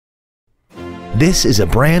This is a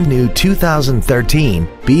brand new 2013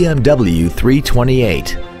 BMW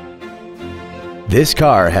 328. This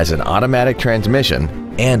car has an automatic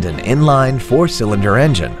transmission and an inline 4-cylinder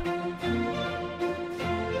engine.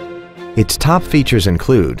 Its top features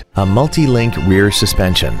include a multi-link rear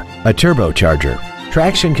suspension, a turbocharger,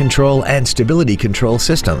 traction control and stability control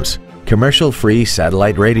systems, commercial-free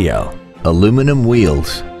satellite radio, aluminum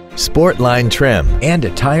wheels, sport line trim, and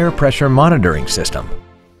a tire pressure monitoring system.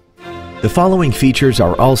 The following features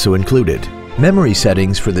are also included: memory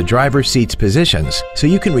settings for the driver's seat's positions so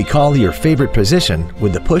you can recall your favorite position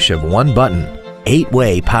with the push of one button,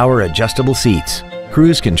 8-way power adjustable seats,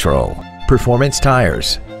 cruise control, performance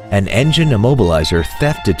tires, an engine immobilizer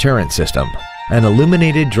theft deterrent system, an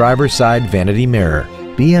illuminated driver's side vanity mirror,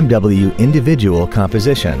 BMW individual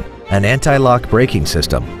composition, an anti-lock braking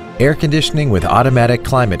system, air conditioning with automatic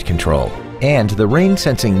climate control, and the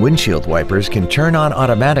rain-sensing windshield wipers can turn on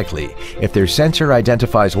automatically if their sensor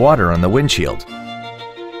identifies water on the windshield.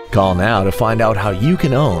 Call now to find out how you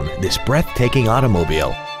can own this breathtaking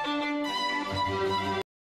automobile.